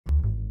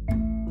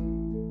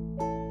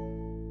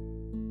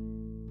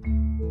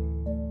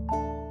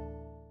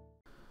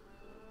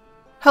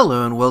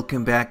Hello and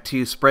welcome back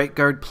to Sprite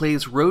Guard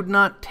Plays Road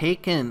Not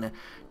Taken.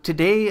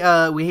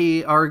 Today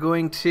we are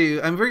going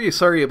to... I'm very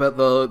sorry about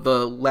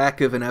the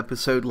lack of an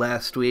episode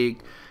last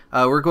week.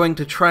 We're going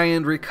to try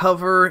and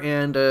recover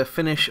and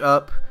finish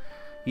up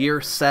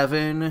Year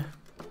 7.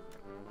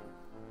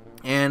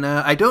 And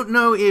I don't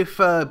know if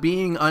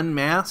being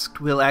unmasked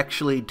will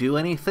actually do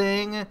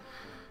anything.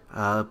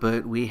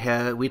 But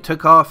we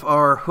took off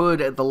our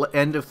hood at the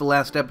end of the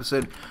last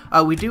episode.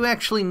 We do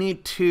actually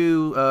need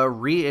to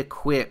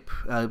re-equip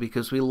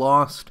because we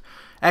lost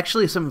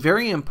actually some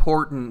very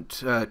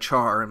important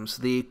charms.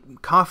 The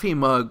coffee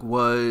mug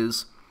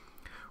was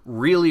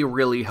really,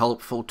 really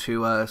helpful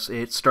to us.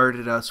 It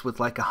started us with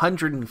like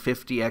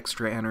 150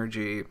 extra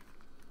energy.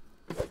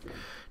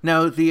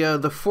 Now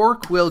the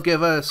fork will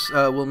give us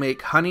will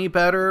make honey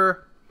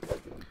better.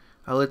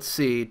 Let's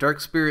see. Dark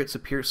spirits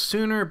appear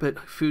sooner, but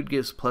food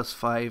gives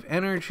 +5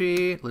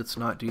 energy. Let's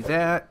not do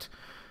that.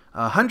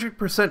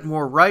 100%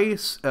 more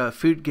rice.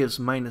 Food gives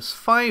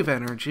 -5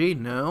 energy.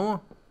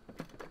 No.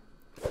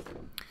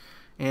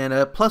 And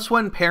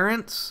 +1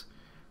 parents.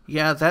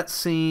 Yeah, that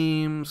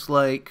seems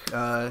like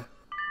that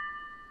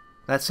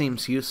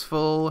seems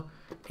useful.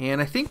 And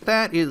I think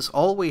that is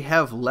all we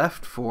have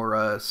left for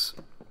us.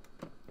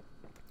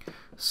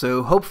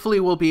 So hopefully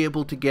we'll be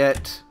able to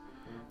get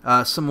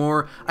some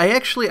more.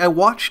 I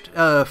watched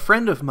a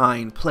friend of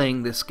mine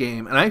playing this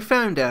game, and I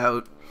found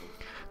out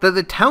that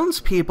the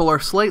townspeople are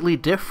slightly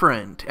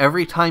different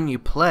every time you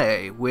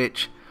play,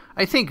 which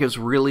I think is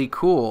really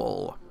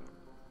cool.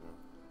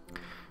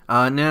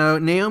 Now,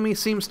 Naomi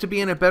seems to be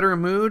in a better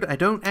mood. I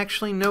don't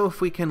actually know if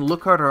we can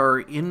look at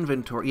our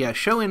inventory. Yeah,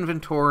 show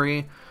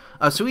inventory.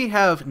 So we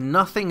have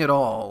nothing at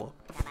all.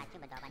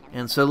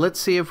 And so let's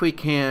see if we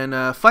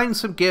can find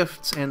some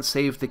gifts and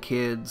save the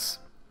kids.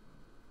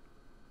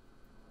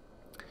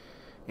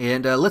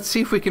 And let's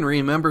see if we can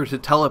remember to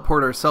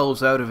teleport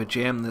ourselves out of a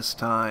jam this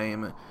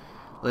time.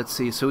 Let's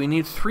see, so we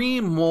need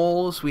 3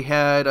 moles. We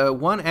had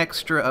 1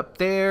 extra up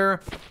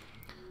there.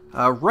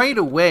 Right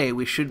away,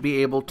 we should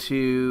be able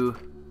to...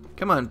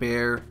 Come on,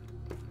 bear.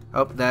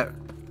 Oh, that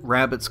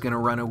rabbit's gonna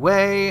run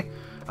away.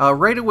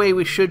 Right away,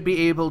 we should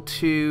be able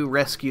to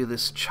rescue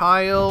this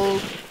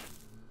child.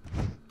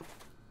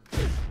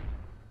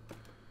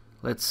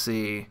 Let's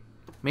see.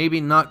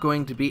 Maybe not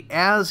going to be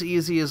as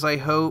easy as I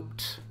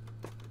hoped.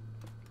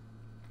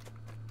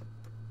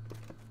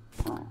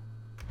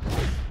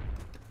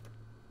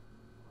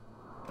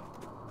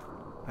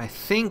 I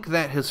think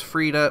that has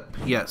freed up...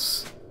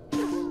 Yes.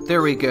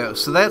 There we go.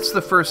 So that's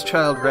the first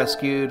child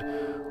rescued.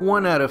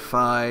 1 out of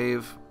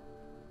 5.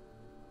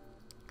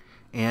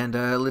 And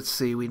let's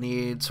see. We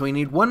need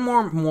 1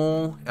 more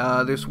mole.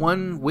 There's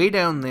one way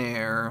down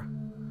there.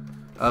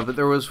 But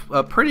there was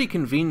a pretty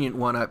convenient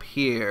one up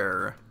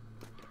here.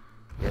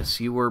 Yes,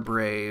 you were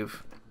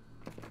brave.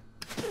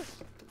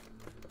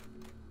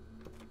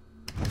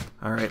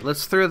 Alright,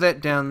 let's throw that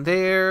down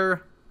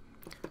there.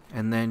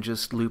 And then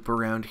just loop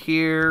around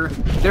here.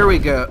 There we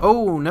go.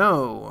 Oh,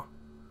 no.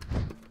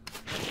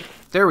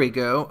 There we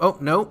go. Oh,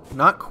 no,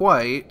 not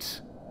quite.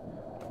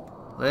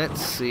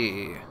 Let's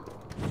see.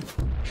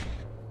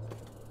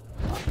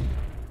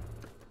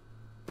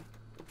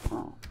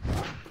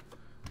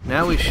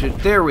 Now we should...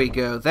 There we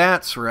go.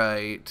 That's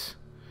right.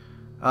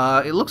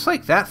 It looks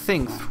like that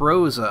thing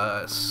throws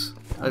us.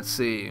 Let's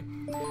see.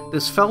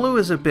 This fellow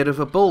is a bit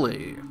of a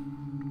bully.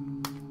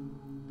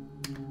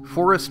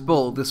 Forest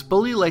bull. This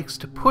bully likes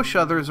to push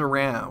others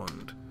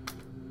around.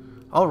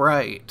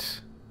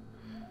 Alright.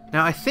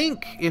 Now I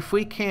think if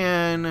we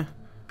can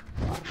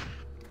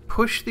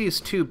push these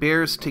 2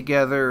 bears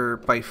together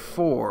by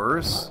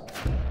force...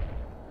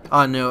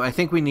 Oh no, I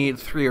think we need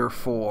 3 or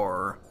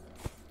 4.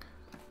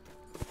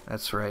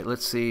 That's right,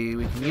 let's see.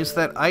 We can use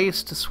that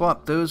ice to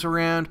swap those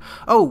around.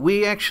 Oh,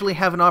 we actually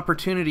have an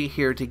opportunity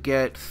here to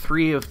get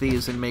 3 of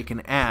these and make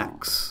an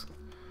axe.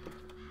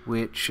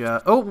 Which,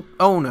 oh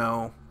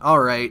no.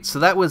 Alright, so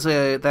that was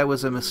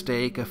a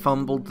mistake. I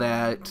fumbled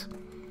that.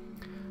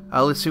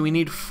 Let's see, we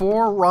need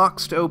 4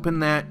 rocks to open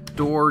that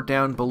door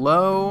down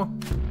below.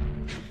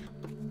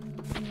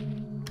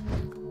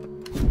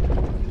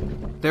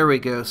 There we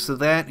go, so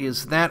that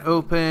is that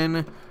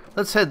open.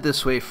 Let's head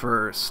this way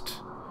first.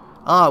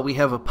 Ah, we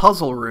have a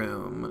puzzle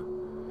room.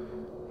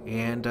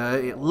 And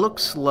it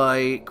looks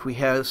like we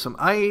have some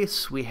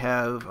ice, we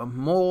have a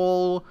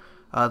mole...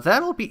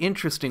 that'll be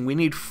interesting. We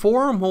need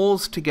 4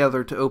 moles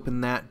together to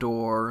open that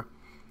door.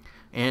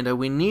 And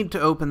we need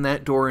to open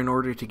that door in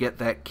order to get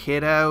that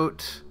kid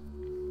out.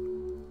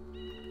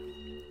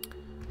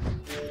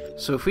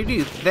 So if we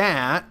do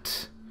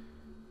that...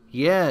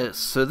 Yes,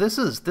 so this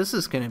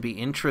is going to be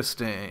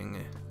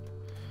interesting.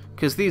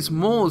 Because these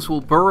moles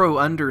will burrow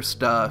under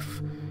stuff.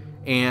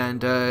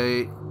 And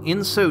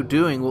in so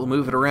doing, we'll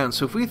move it around.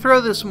 So if we throw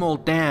this mole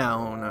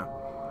down...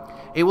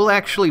 It will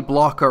actually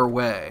block our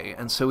way,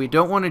 and so we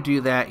don't want to do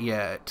that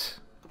yet.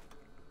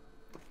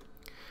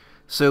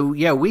 So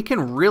yeah, we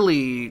can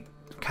really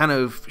kind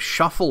of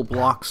shuffle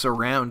blocks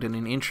around in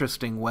an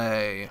interesting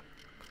way.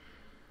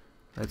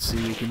 Let's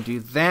see, we can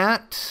do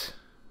that.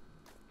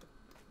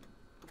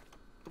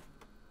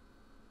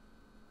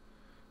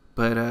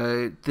 But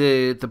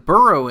the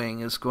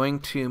burrowing is going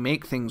to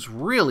make things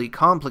really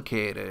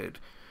complicated.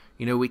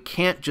 You know, we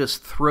can't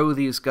just throw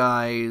these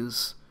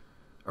guys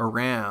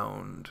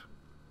around.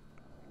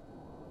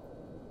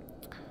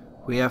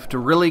 We have to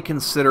really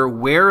consider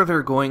where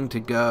they're going to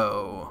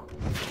go.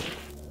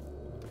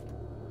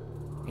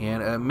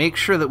 And make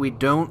sure that we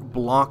don't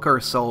block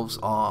ourselves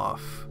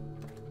off.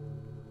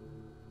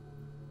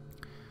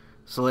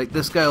 So like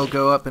this guy will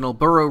go up and he'll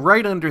burrow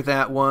right under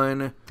that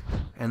one.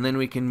 And then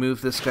we can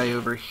move this guy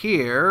over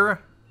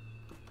here.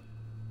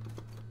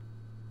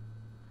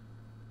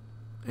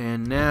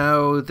 And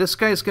now this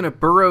guy's going to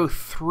burrow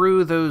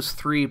through those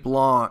 3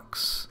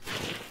 blocks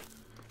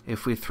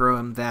if we throw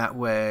him that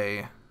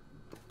way.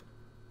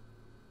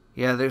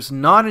 Yeah, there's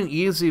not an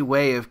easy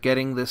way of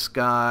getting this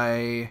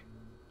guy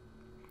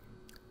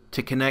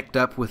to connect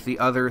up with the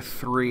other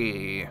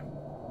 3.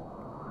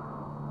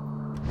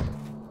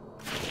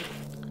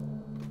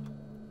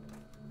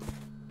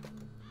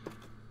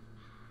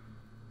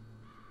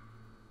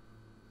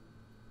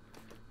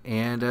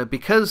 And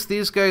because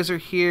these guys are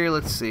here,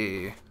 let's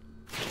see.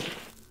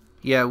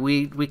 Yeah,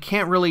 we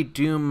can't really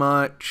do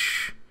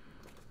much.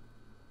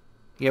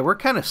 Yeah, we're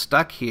kind of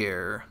stuck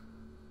here.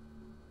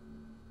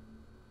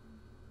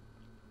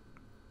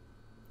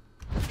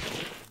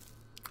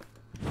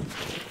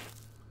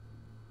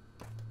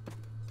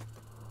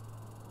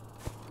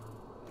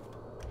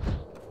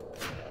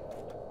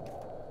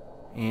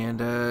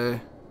 And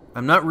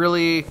I'm not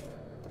really...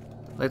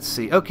 Let's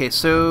see. Okay,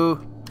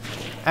 so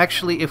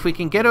actually, if we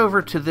can get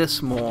over to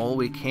this mole,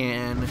 we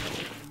can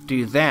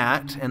do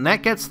that, and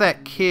that gets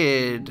that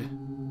kid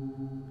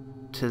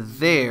to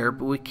there,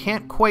 but we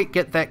can't quite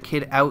get that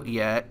kid out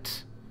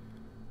yet.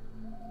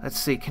 Let's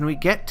see, can we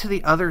get to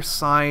the other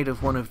side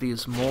of one of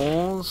these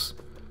moles?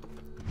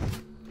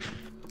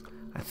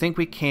 I think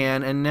we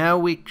can, and now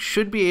we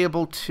should be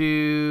able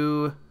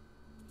to...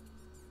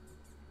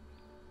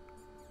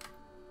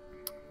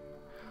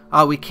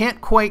 we can't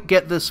quite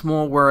get this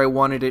mole where I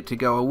wanted it to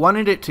go. I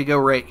wanted it to go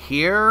right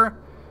here,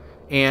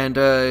 and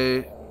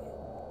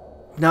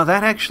now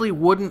that actually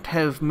wouldn't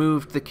have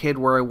moved the kid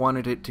where I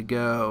wanted it to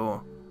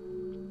go.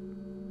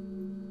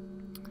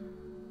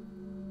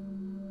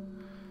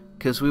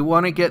 Because we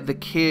want to get the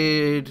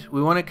kid,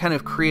 we want to kind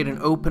of create an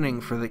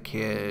opening for the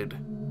kid.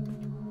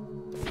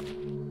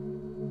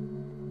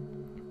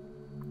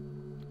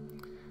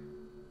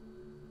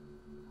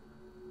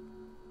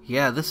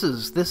 Yeah, this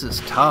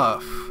is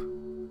tough.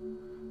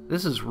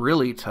 This is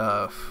really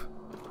tough.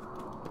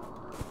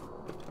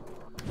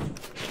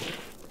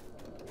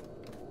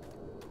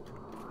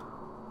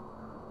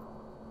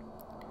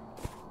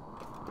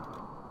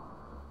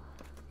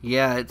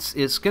 Yeah,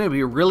 it's going to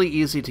be really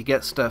easy to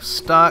get stuff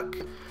stuck.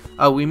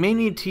 We may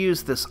need to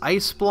use this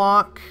ice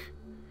block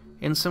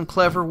in some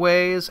clever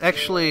ways.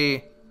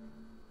 Actually,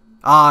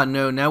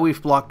 no, now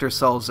we've blocked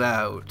ourselves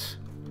out.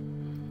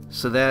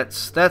 So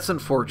that's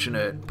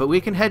unfortunate. But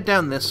we can head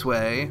down this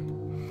way.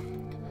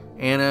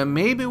 And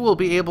maybe we'll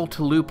be able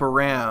to loop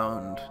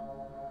around.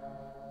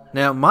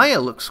 Now, Maya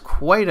looks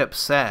quite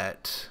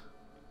upset.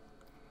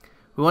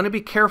 We want to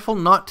be careful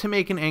not to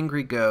make an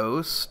angry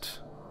ghost.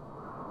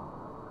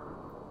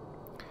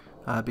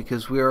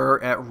 Because we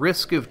are at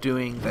risk of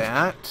doing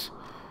that.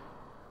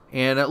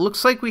 And it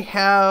looks like we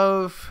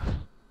have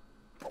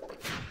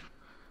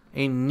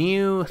a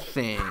new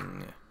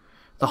thing.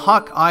 The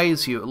hawk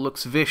eyes you. It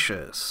looks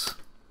vicious.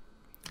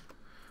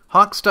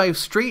 Hawks dive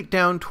straight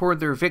down toward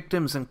their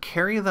victims and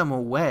carry them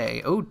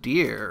away. Oh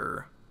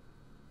dear.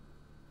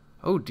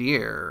 Oh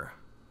dear.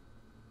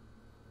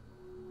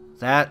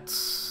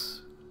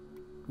 That's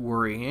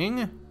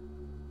worrying.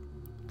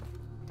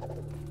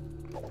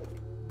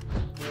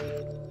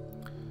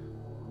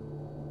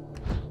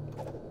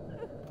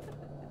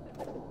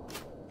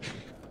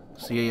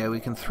 So yeah, we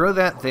can throw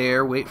that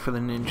there, wait for the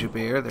ninja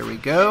bear. There we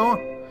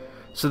go.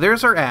 So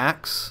there's our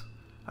axe.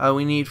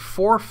 We need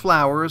 4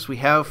 flowers. We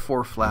have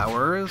 4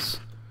 flowers.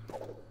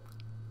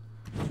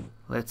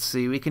 Let's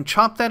see. We can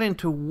chop that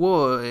into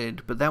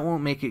wood, but that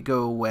won't make it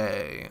go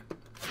away.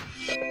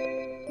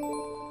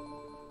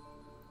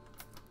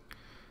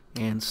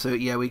 And so,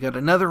 yeah, we got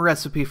another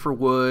recipe for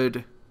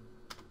wood.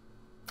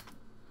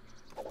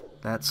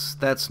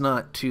 That's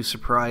not too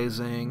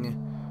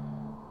surprising.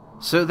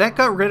 So that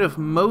got rid of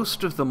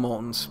most of the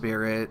molten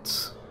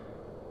spirits.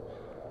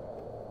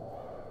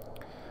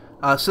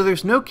 So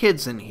there's no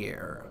kids in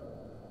here.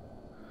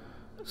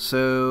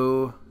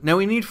 So now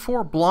we need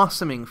 4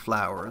 blossoming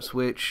flowers,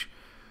 which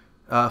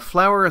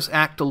flowers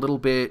act a little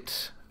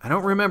bit... I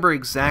don't remember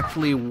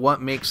exactly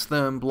what makes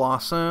them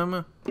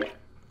blossom.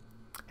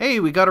 Hey,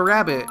 we got a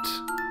rabbit.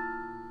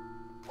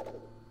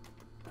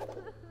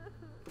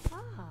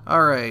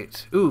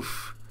 Alright,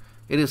 oof.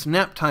 It is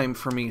nap time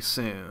for me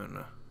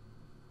soon.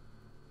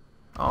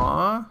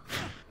 Aww.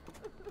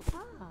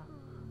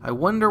 I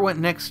wonder what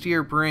next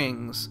year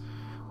brings.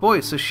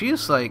 Boy, so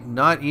she's like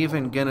not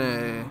even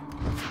gonna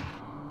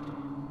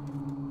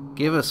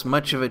give us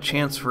much of a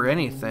chance for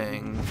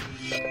anything.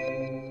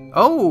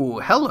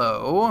 Oh,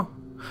 hello.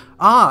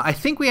 Ah, I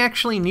think we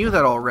actually knew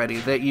that already,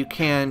 that you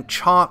can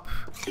chop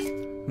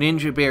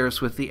ninja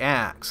bears with the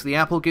axe. The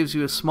apple gives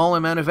you a small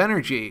amount of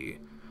energy.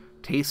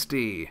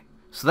 Tasty.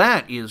 So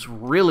that is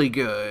really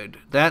good.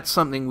 That's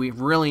something we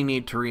really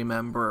need to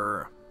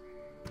remember.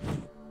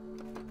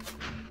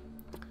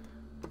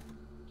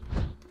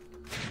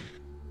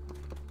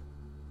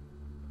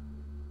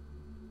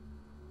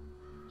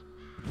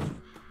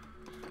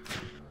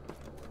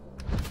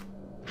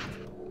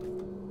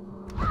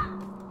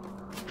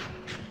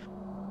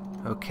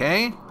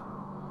 Okay,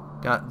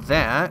 got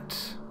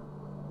that.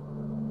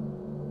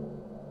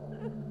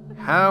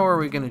 How are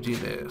we going to do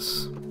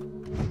this?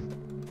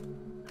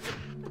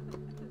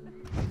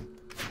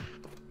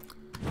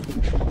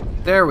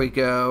 There we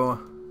go.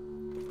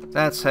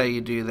 That's how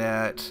you do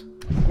that.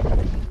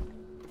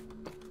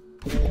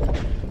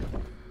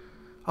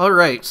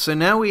 Alright, so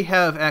now we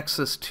have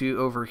access to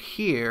over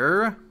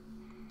here.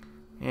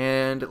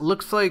 And it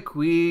looks like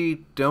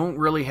we don't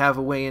really have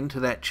a way into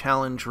that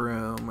challenge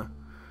room.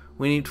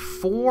 We need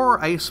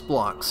 4 ice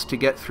blocks to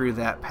get through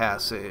that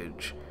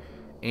passage.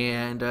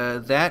 And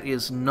that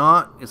is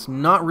not, it's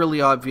not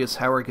really obvious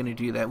how we're going to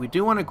do that. We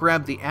do want to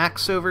grab the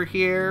axe over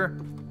here,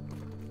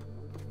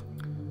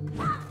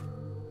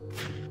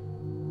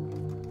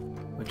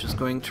 which is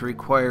going to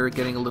require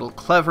getting a little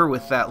clever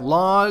with that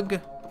log.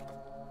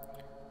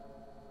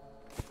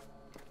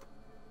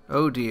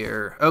 Oh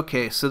dear.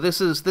 Okay, so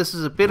this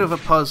is a bit of a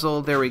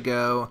puzzle. There we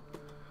go.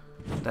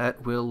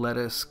 That will let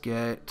us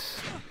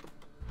get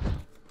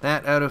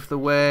that out of the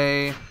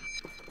way.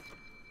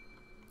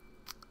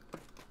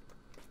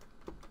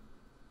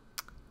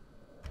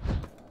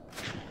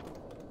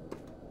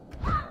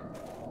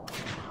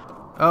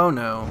 Oh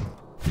no.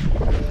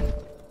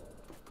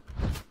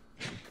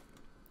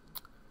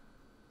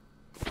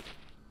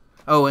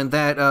 Oh, and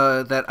that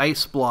that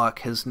ice block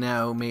has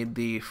now made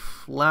the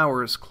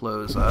flowers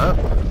close up.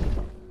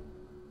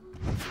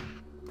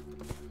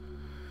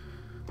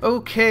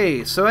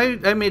 Okay, so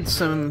I made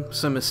some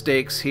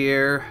mistakes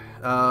here.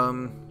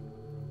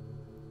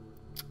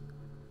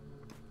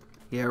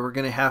 Yeah, we're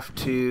gonna have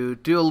to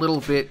do a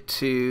little bit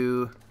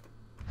to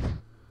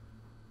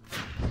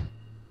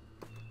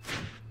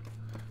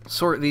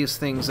sort these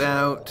things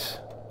out.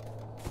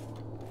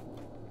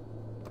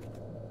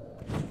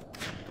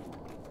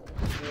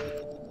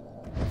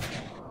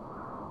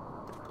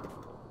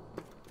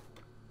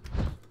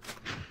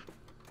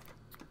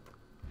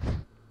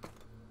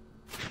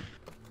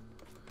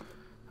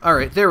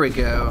 Alright, there we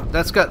go.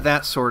 That's got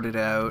that sorted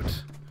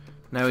out.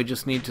 Now we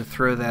just need to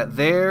throw that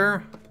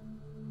there.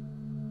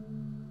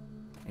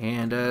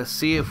 And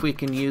see if we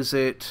can use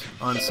it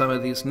on some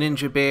of these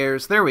ninja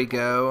bears. There we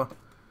go.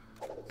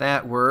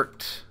 That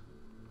worked.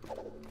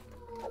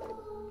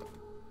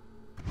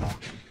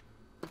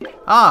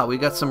 Ah, we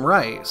got some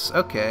rice.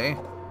 Okay.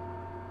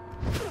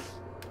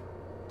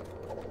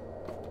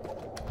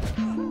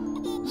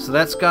 So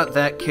that's got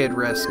that kid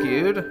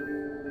rescued.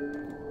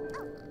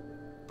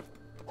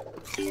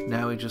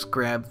 Now we just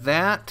grab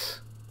that.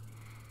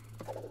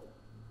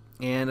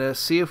 And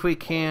see if we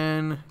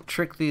can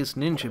trick these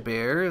ninja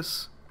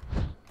bears.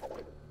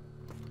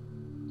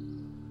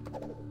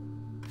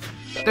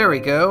 There we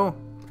go.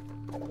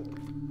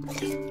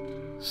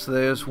 So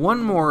there's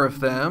one more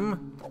of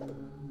them.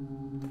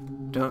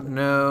 Don't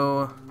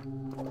know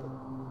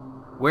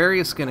where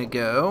he's gonna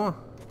go.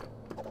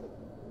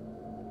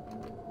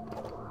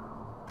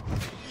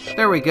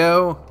 There we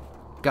go.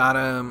 Got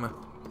him.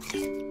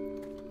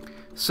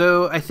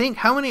 So I think,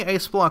 how many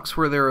ice blocks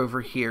were there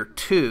over here?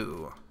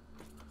 2.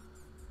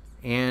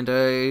 And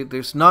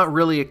there's not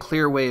really a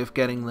clear way of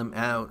getting them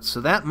out,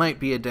 so that might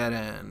be a dead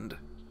end.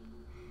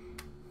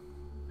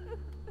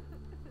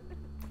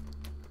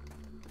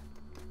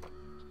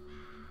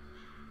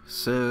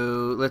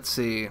 So let's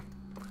see.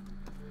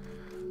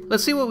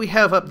 Let's see what we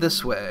have up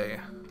this way,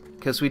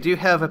 because we do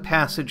have a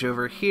passage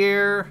over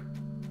here.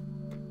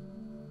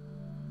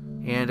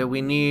 And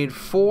we need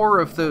 4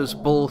 of those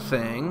bull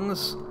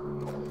things.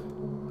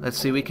 Let's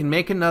see, we can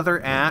make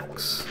another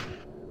axe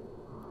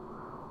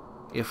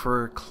if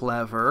we're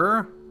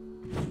clever.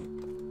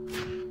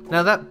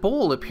 Now that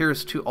bowl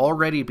appears to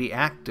already be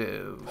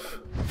active.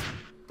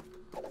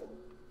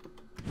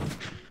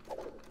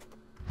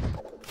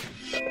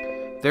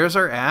 There's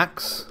our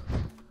axe.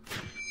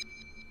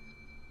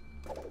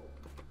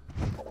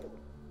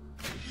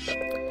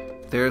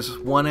 There's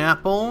 1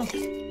 apple.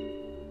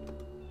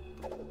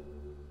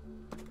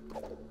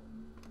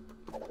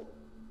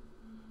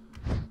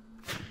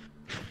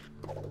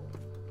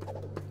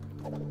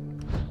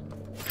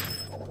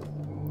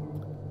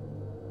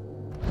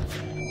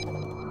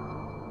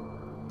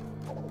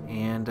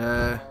 And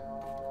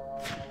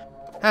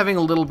having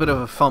a little bit of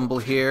a fumble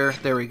here.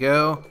 There we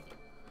go.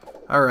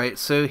 Alright,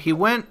 so he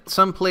went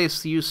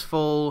someplace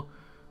useful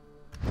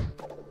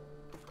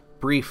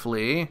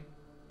briefly.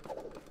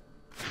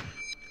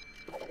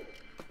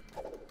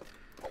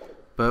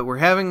 But we're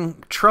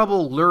having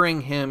trouble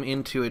luring him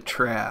into a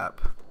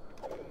trap.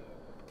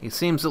 He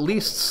seems at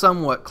least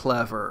somewhat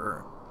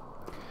clever.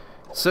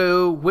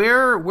 So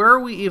where are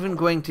we even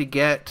going to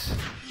get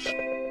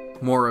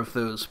more of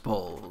those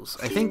bowls?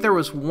 I think there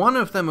was one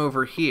of them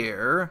over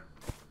here.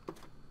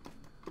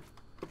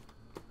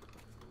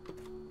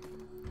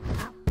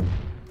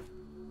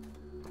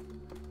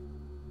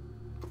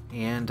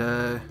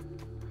 And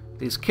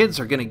these kids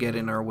are going to get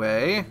in our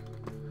way.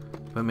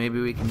 But maybe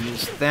we can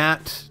use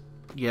that,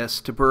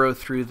 yes, to burrow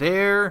through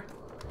there.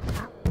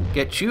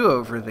 Get you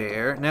over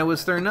there. Now,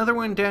 was there another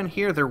one down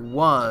here? There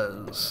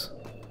was.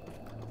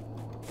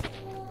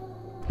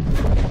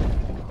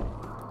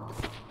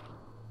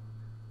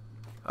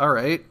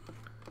 Alright.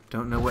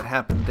 Don't know what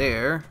happened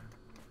there.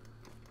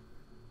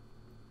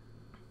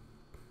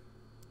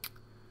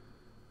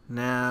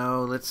 Now,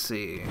 let's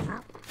see.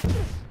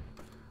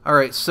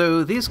 Alright,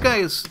 so these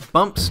guys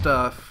bump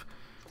stuff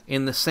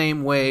in the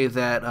same way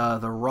that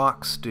the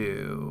rocks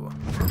do.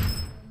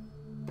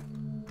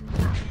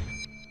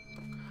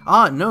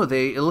 Ah, no,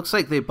 it looks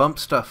like they bump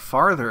stuff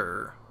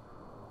farther.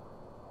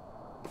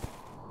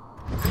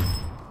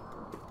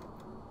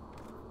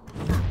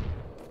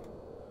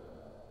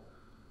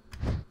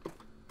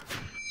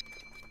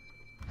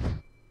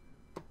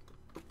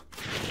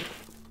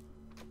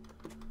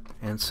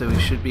 And so we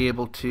should be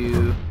able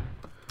to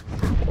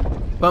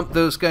bump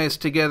those guys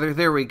together.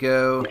 There we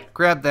go.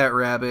 Grab that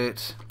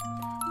rabbit.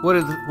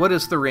 What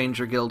does the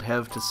Ranger Guild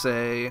have to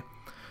say?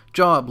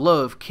 Job,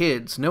 love,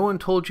 kids. No one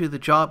told you the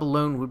job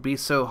alone would be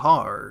so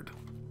hard.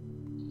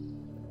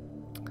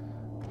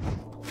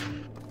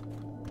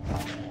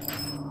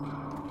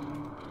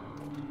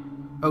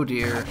 Oh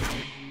dear.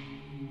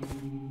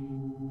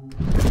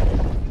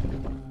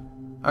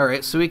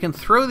 Alright, so we can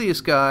throw these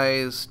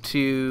guys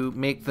to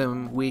make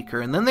them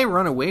weaker, and then they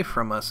run away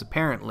from us,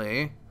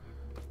 apparently.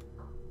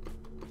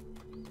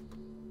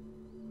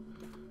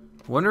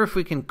 Wonder if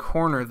we can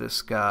corner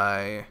this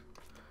guy.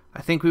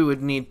 I think we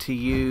would need to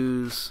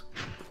use,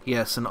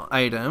 yes, an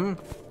item.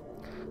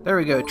 There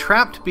we go.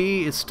 Trapped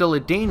bee is still a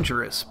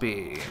dangerous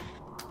bee.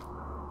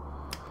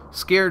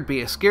 Scared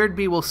bee. A scared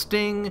bee will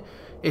sting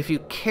if you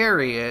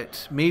carry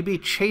it, maybe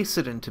chase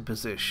it into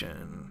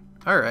position.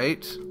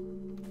 Alright.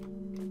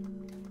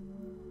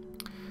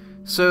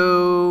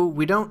 So,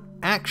 we don't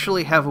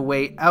actually have a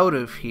way out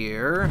of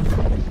here.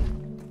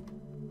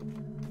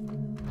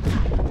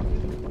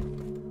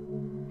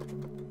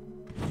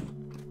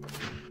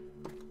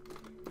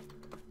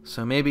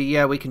 So maybe,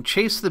 yeah, we can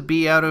chase the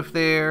bee out of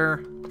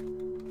there.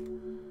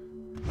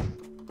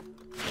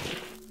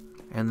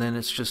 And then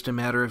it's just a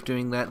matter of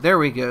doing that. There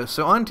we go.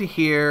 So onto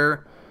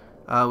here.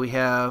 We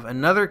have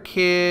another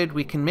kid.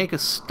 We can make a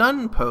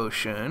stun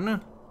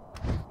potion.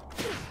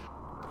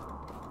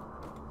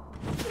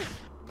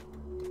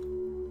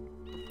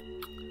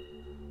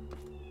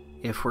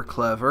 If we're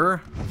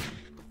clever.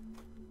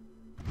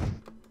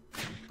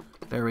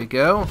 There we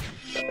go.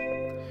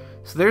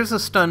 So there's a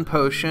stun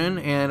potion,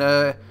 and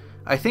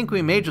I think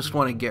we may just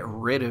want to get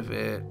rid of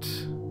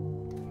it.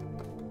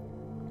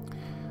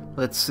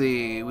 Let's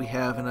see, we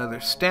have another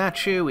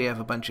statue, we have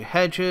a bunch of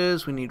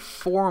hedges, we need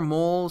 4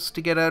 moles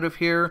to get out of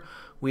here.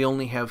 We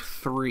only have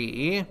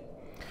 3.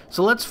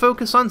 So let's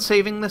focus on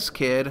saving this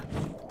kid.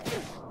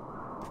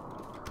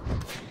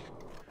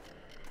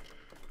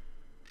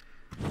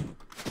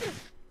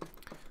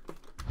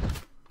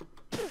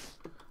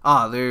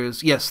 Ah,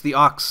 yes, the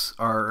ox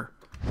are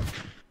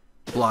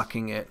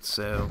blocking it,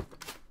 so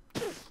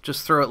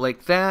just throw it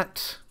like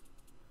that.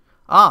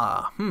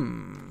 Ah,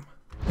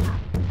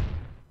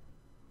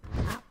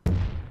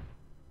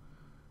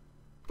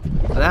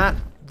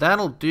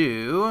 That'll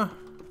do.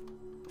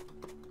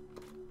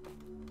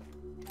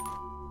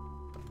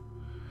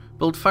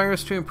 Build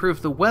fires to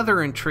improve the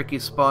weather in tricky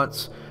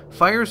spots.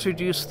 Fires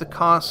reduce the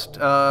cost,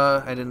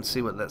 I didn't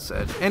see what that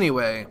said.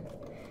 Anyway,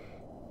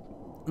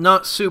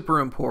 not super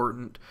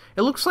important.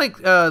 It looks like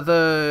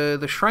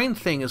the shrine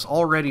thing is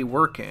already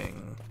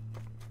working.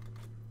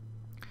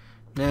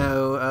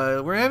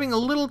 Now, we're having a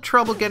little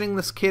trouble getting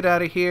this kid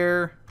out of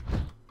here.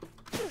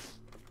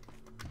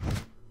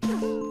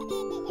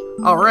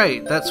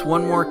 Alright, that's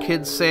one more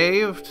kid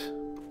saved.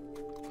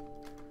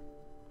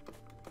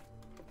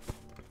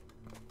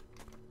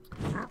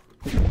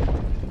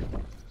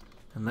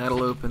 And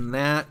that'll open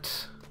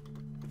that.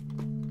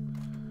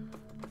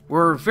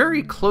 We're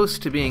very close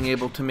to being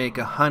able to make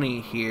a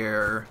honey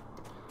here,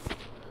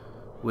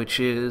 which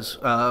is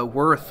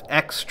worth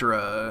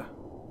extra.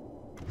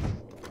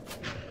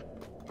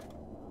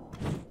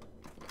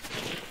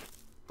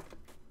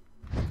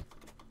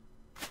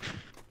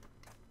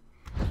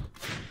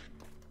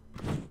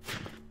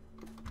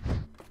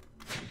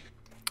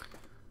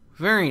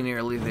 Very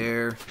nearly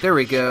there. There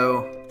we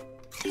go.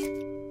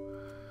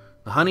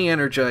 The honey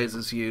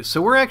energizes you.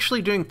 So we're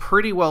actually doing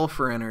pretty well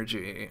for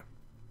energy.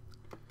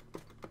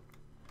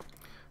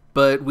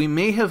 But we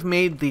may have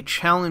made the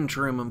challenge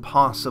room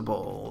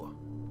impossible.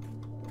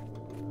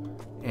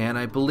 And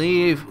I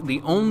believe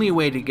the only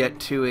way to get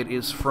to it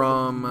is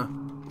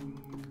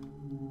from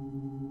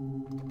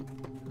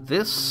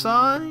this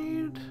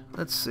side?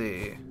 Let's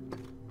see.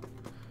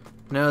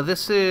 No,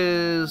 this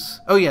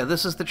is... Oh yeah,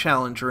 this is the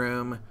challenge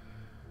room.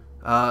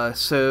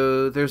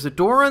 So there's a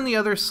door on the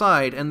other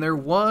side, and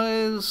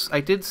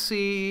I did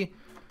see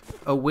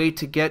a way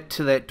to get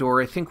to that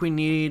door. I think we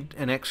need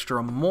an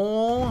extra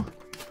mole,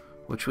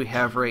 which we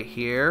have right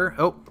here.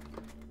 Oh,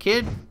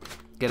 kid,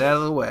 get out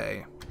of the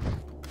way.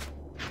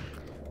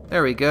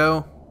 There we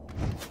go.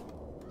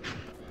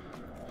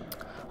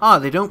 Ah,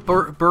 they don't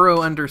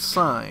burrow under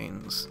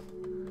signs.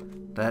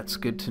 That's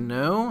good to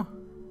know.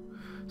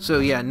 So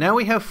yeah, now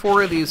we have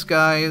 4 of these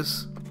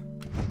guys.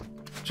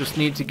 Just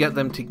need to get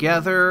them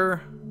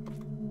together.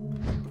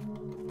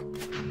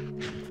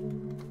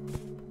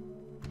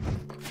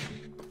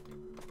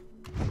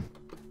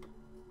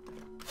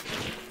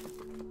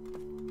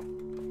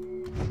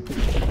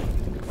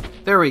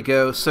 There we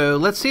go. So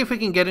let's see if we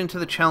can get into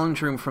the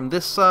challenge room from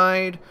this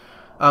side.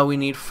 We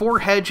need 4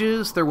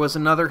 hedges. There was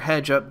another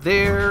hedge up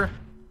there.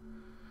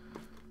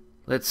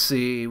 Let's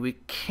see. We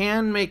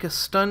can make a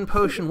stun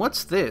potion.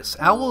 What's this?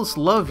 Owls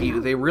love you.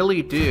 They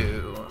really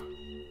do.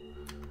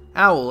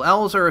 Owl.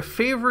 Owls are a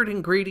favorite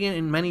ingredient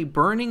in many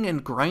burning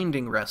and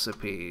grinding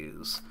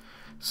recipes.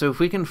 So if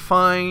we can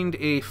find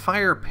a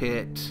fire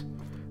pit,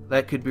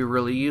 that could be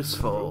really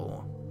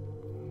useful.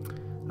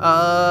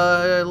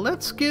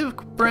 Let's give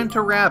Brent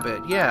a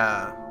rabbit,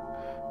 yeah.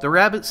 The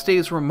rabbit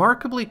stays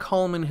remarkably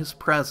calm in his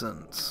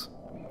presence.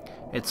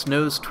 Its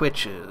nose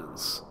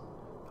twitches.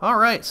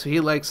 Alright, so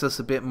he likes us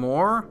a bit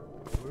more.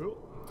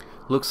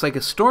 Looks like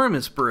a storm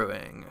is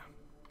brewing.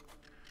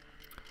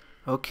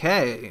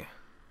 Okay.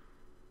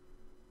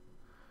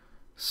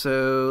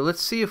 So,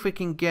 let's see if we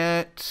can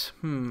get...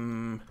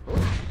 Can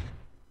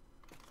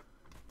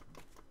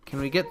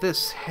we get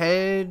this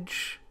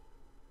hedge?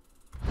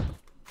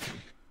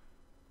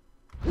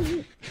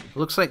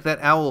 Looks like that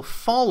owl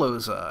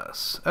follows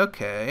us.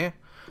 Okay.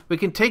 We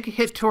can take a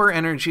hit to our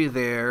energy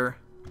there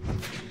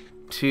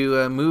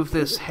to move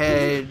this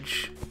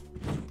hedge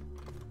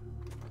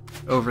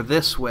over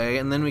this way,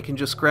 and then we can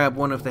just grab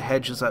one of the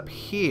hedges up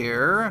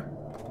here.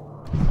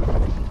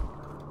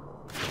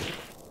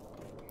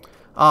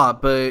 Ah,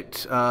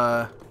 but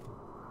I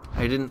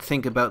didn't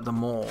think about the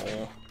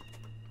mole.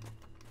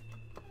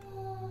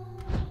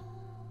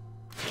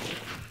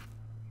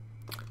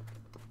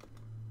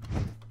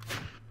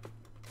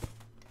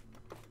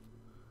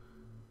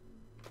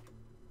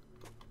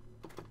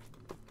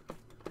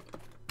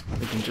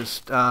 We can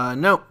just,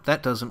 nope,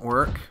 that doesn't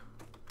work.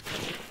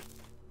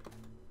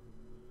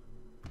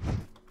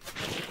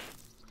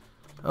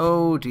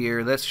 Oh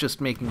dear, that's just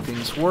making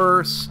things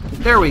worse.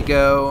 There we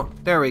go,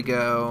 there we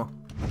go.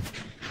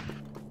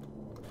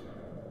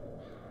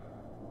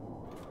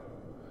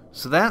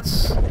 So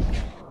that's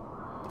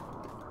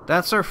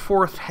our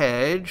 4th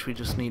hedge. We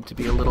just need to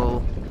be a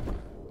little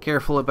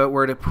careful about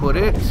where to put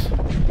it.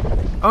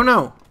 Oh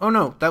no,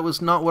 that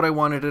was not what I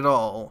wanted at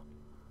all.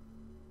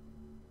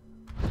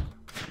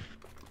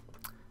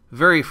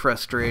 Very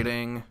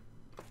frustrating.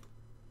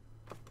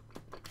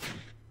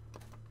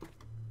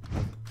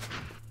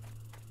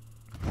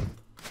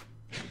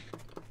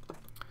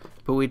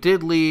 But we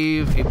did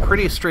leave a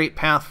pretty straight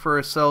path for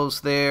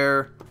ourselves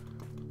there.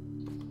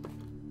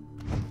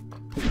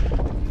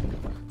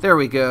 There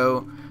we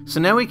go. So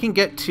now we can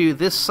get to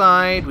this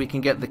side, we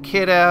can get the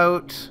kid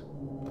out,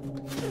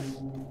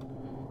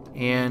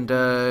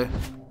 and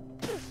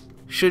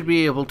should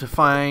be able to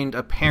find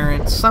a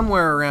parent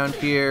somewhere around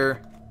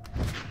here.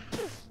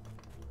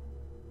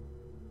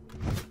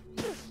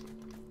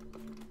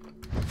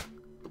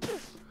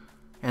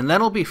 And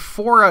that'll be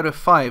 4 out of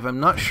 5. I'm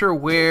not sure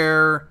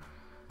where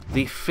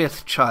the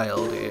 5th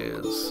child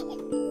is.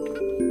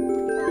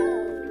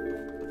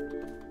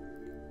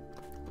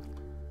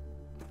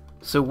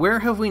 So where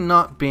have we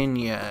not been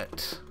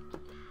yet?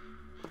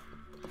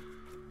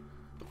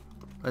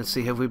 Let's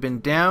see, have we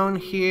been down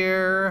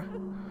here?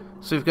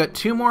 So we've got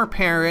 2 more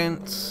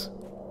parents.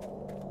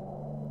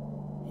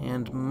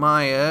 And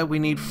Maya, we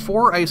need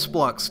 4 ice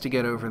blocks to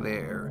get over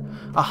there.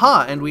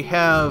 Aha, and we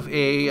have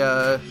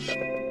a,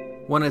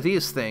 one of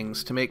these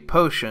things to make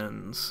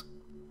potions.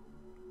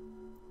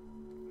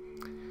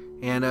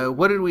 And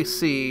what did we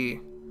see?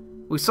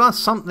 We saw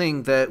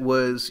something that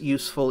was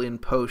useful in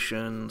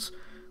potions.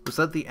 Was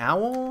that the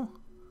owl?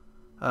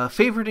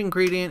 Favorite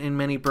ingredient in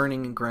many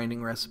burning and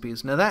grinding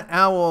recipes. Now that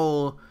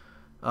owl,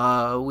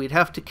 we'd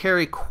have to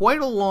carry quite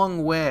a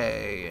long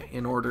way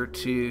in order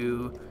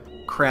to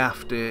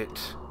craft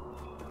it.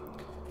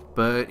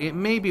 But it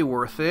may be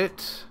worth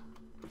it.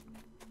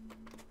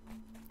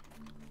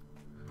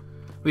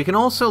 We can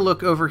also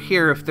look over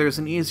here if there's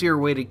an easier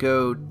way to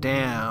go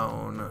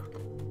down.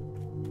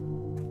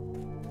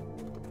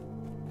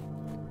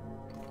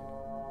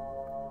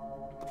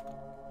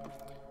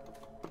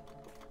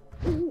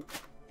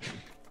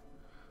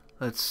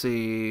 Let's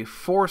see,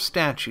 4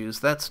 statues.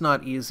 That's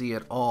not easy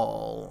at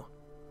all.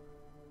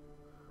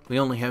 We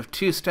only have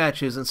 2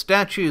 statues, and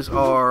statues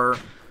are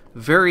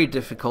very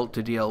difficult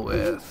to deal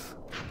with.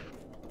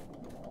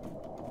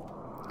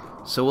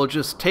 So we'll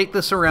just take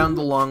this around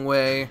the long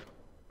way.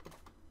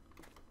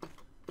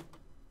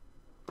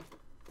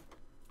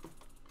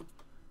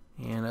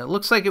 And it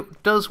looks like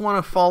it does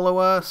want to follow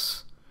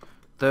us.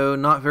 though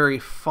not very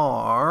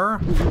far.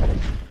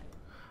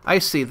 I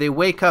see, they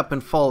wake up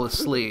and fall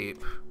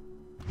asleep.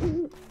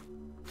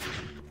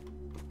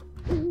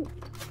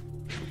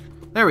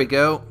 There we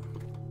go.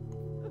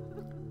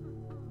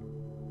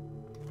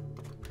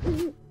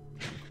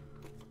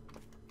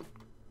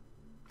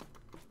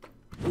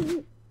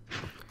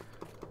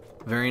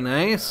 Very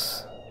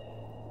nice.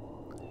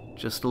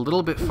 Just a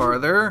little bit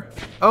farther.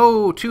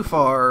 Oh, too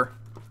far.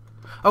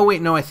 Oh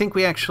wait, no, I think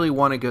we actually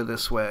want to go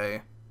this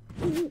way.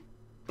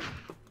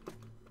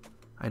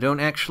 I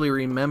don't actually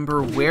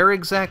remember where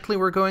exactly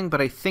we're going,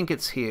 but I think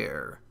it's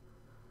here.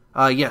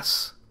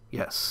 Yes.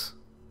 Yes.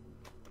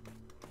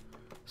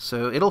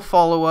 So it'll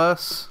follow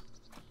us.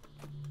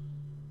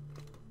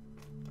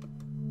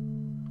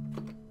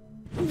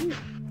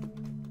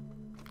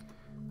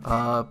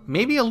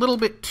 Maybe a little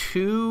bit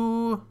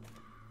too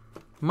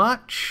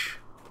much?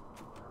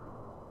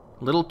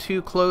 A little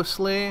too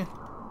closely?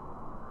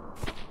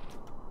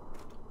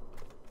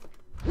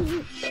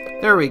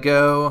 There we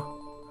go.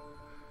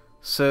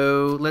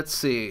 So, let's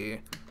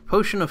see.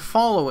 Potion of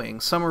following.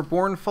 Some are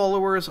born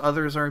followers,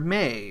 others are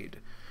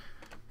made.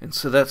 And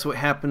so that's what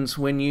happens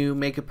when you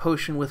make a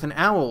potion with an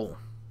owl.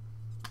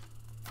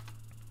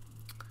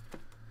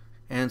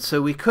 And so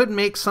we could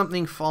make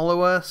something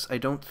follow us. I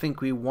don't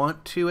think we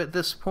want to at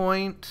this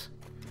point.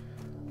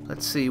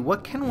 Let's see,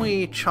 what can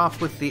we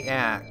chop with the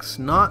axe?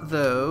 Not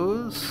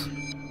those.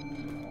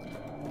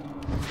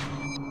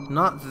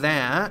 Not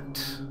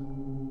that.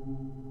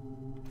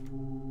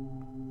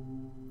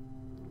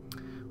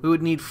 We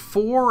would need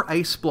 4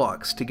 ice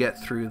blocks to get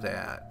through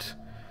that.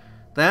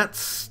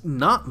 That's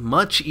not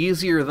much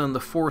easier than the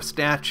 4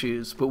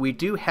 statues, but we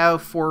do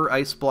have 4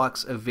 ice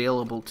blocks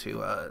available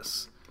to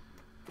us.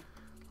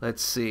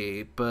 Let's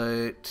see,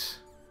 but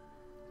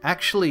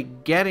actually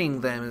getting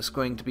them is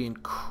going to be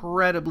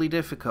incredibly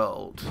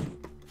difficult.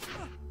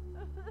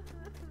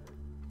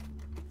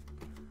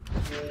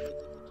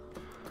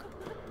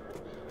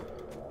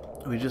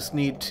 We just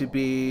need to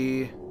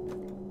be...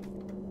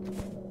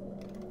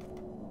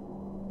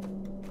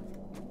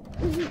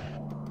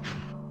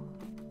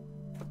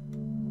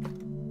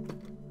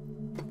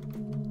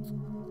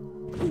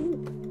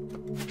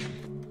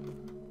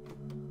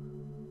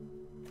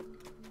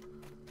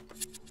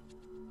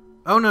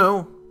 Oh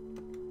no!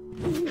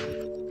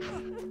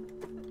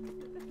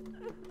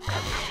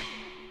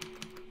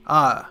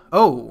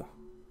 Oh.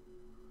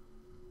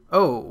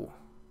 Oh.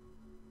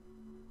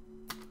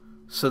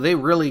 So they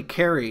really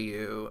carry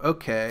you.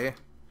 Okay.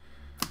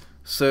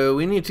 So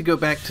we need to go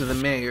back to the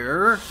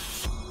mayor.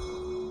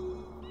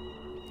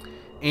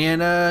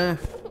 And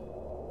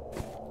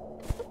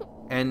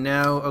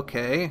now,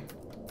 okay.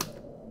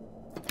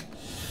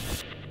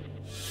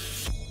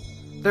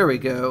 There we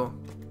go.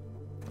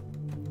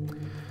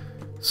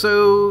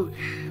 So,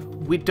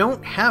 we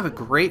don't have a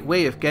great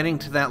way of getting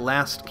to that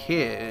last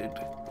kid.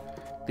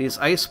 These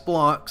ice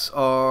blocks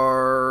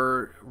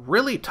are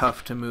really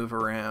tough to move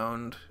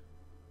around.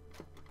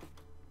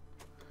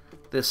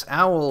 This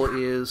owl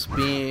is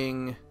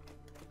being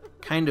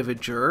kind of a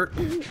jerk.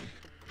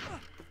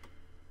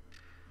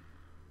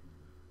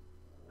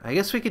 I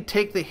guess we could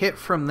take the hit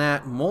from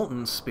that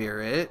molten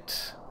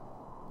spirit.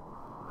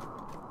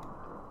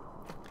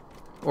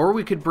 Or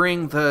we could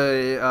bring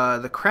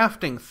the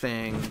crafting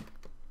thing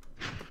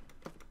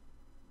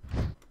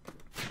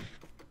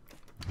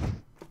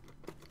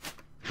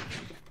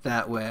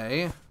that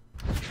way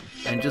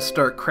and just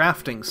start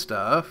crafting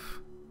stuff.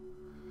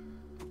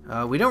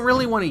 We don't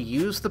really want to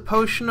use the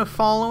potion of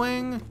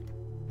following,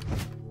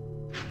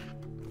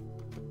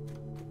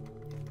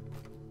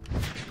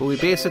 but we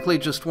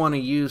just want to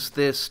use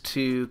this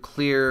to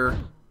clear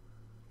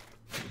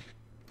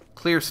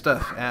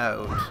stuff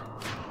out.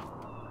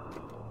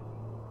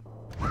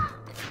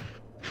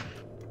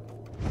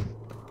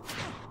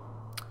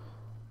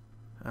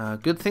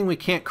 Good thing we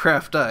can't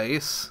craft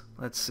ice.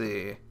 Let's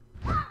see.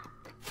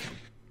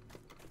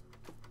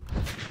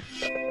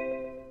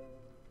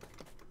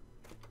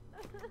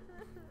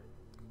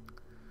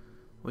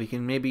 We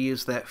can maybe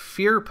use that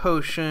fear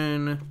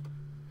potion.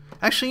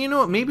 Actually, you know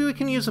what? Maybe we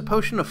can use a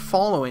potion of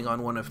following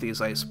on one of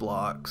these ice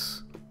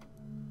blocks.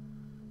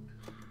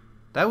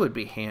 That would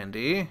be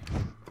handy.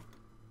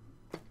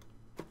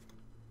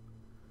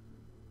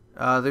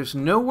 There's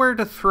nowhere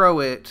to throw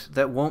it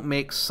that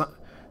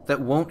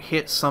won't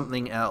hit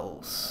something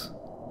else.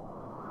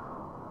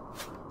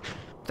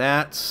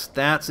 That's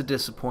a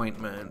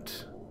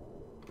disappointment.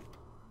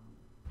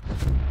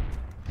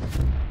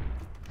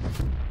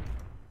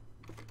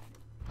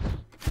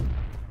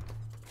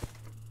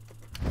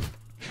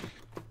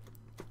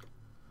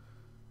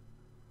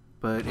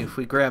 But if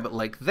we grab it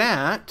like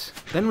that,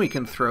 then we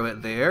can throw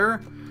it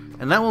there,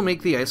 and that will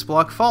make the ice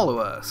block follow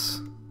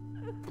us.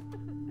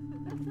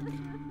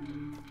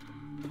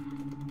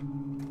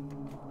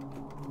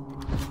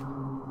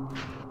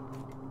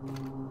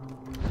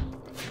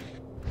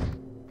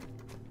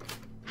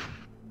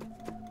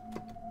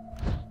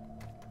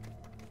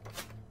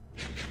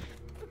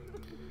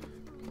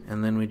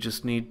 And then we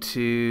just need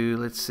to,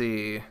 let's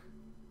see.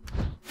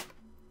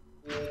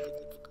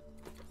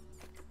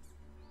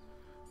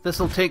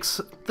 This'll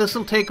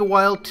take a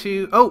while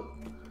to... Oh!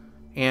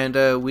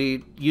 And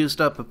we used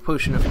up a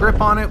potion of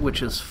grip on it,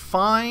 which is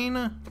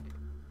fine.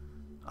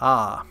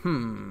 Ah,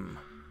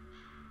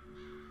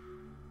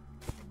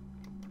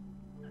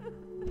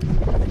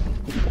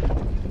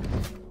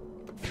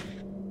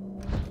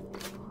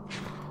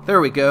 There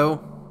we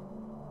go.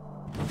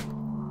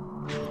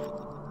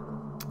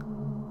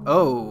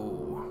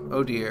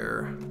 Oh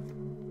dear.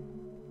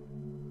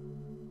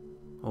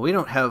 Well, we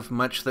don't have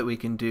much that we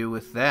can do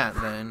with that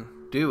then,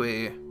 do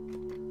we?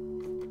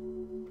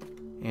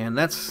 And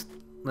let's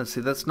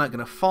see, that's not going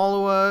to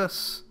follow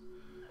us.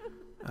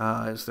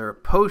 Is there a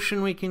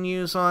potion we can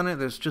use on it?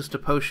 There's just a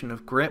potion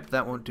of grip.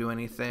 That won't do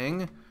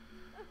anything.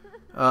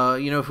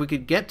 You know, if we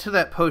could get to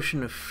that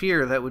potion of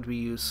fear, that would be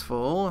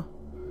useful.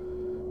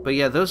 But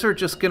yeah, those are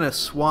just going to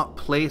swap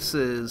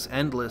places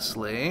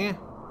endlessly.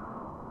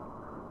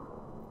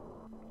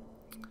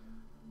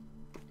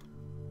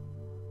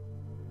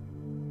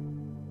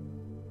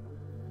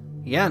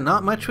 Yeah,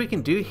 not much we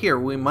can do here.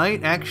 We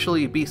might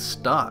actually be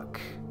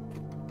stuck.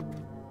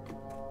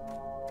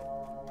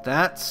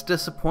 That's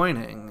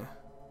disappointing.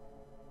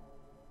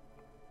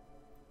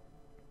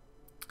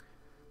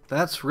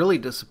 That's really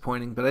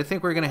disappointing, but I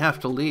think we're going to have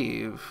to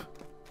leave.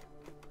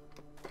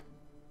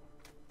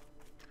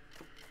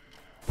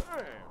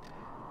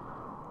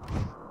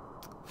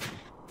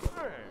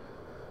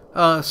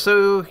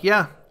 So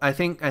yeah, I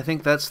think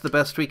that's the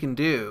best we can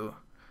do.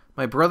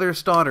 My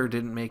brother's daughter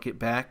didn't make it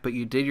back, but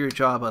you did your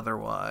job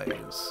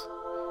otherwise.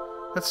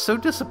 That's so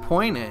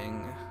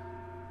disappointing.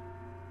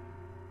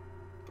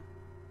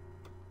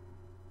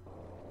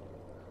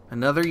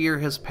 Another year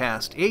has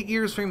passed. 8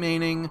 years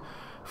remaining.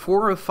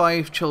 4 of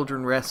 5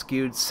 children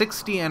rescued.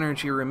 60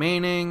 energy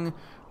remaining.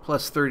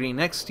 Plus 30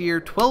 next year.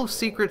 12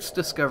 secrets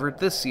discovered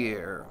this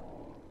year.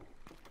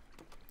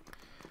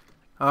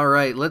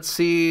 Alright, let's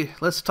see.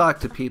 Let's talk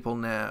to people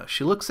now.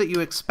 She looks at you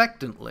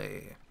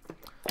expectantly.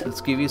 Let's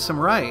give you some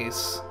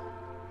rice.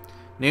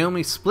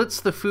 Naomi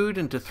splits the food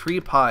into 3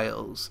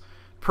 piles.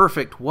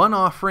 Perfect, 1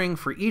 offering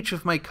for each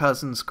of my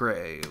cousins'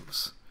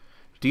 graves.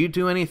 Do you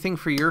do anything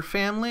for your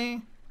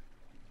family?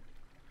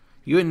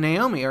 You and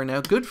Naomi are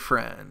now good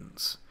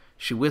friends.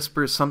 She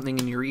whispers something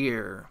in your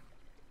ear.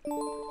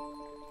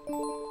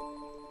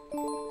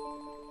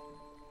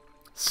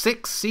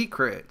 6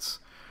 secrets.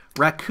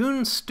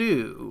 Raccoon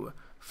stew.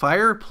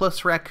 Fire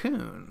plus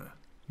raccoon.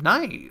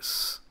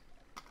 Nice.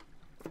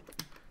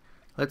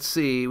 Let's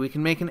see. We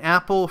can make an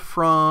apple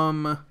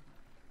from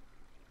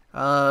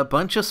a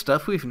bunch of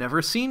stuff we've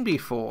never seen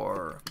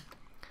before.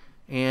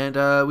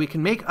 And we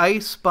can make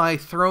ice by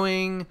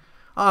throwing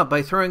a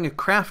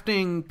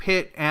crafting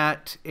pit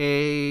at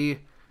a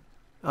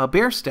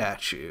bear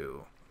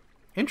statue.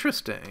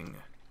 Interesting.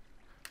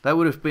 That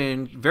would have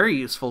been very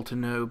useful to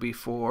know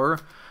before.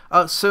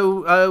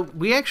 So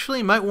we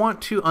actually might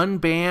want to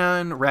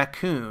unban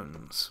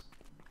raccoons.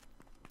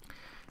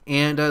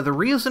 And the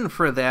reason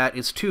for that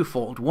is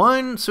twofold.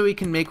 One, so we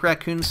can make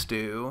raccoon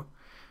stew.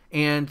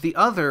 And the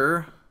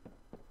other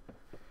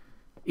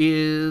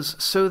is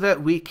so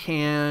that we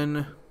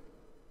can...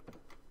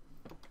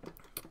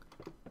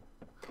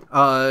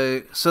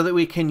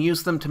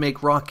 use them to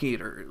make rock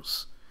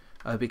eaters.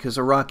 Because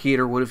a rock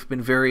eater would have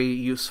been very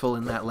useful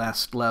in that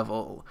last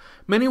level.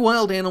 Many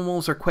wild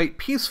animals are quite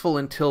peaceful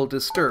until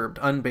disturbed.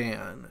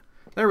 Unban.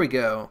 There we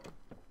go.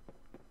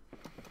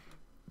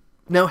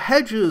 Now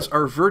hedges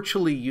are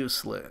virtually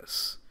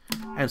useless.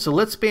 And so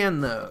let's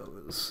ban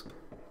those.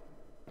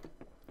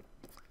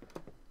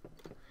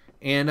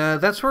 And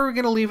that's where we're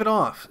going to leave it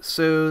off.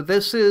 So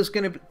this is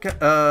going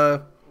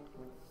to...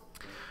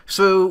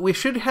 so we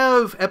should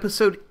have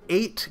episode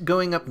 8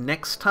 going up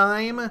next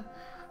time.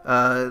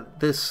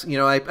 This, you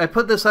know, I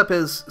put this up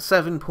as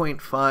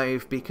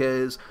 7.5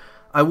 because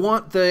I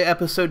want the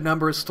episode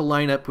numbers to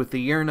line up with the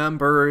year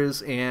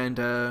numbers,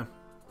 and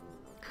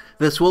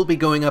this will be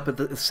going up at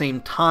the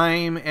same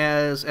time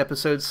as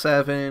episode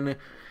 7,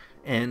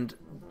 and,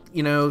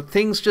 you know,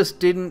 things just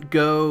didn't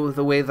go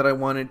the way that I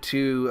wanted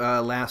to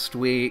last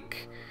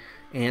week,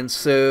 and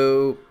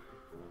so,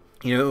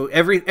 you know,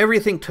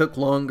 everything took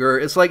longer.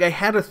 It's like I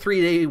had a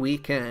 3-day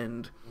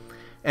weekend,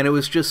 and it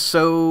was just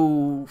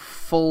so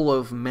full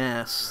of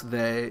mess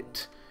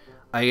that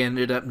I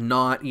ended up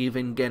not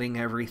even getting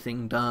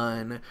everything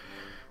done.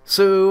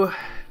 So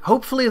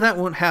hopefully that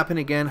won't happen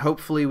again.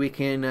 Hopefully we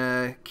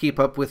can keep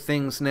up with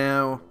things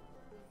now.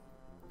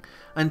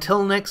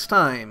 Until next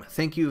time,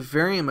 thank you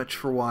very much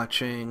for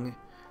watching,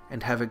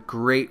 and have a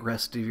great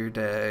rest of your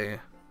day.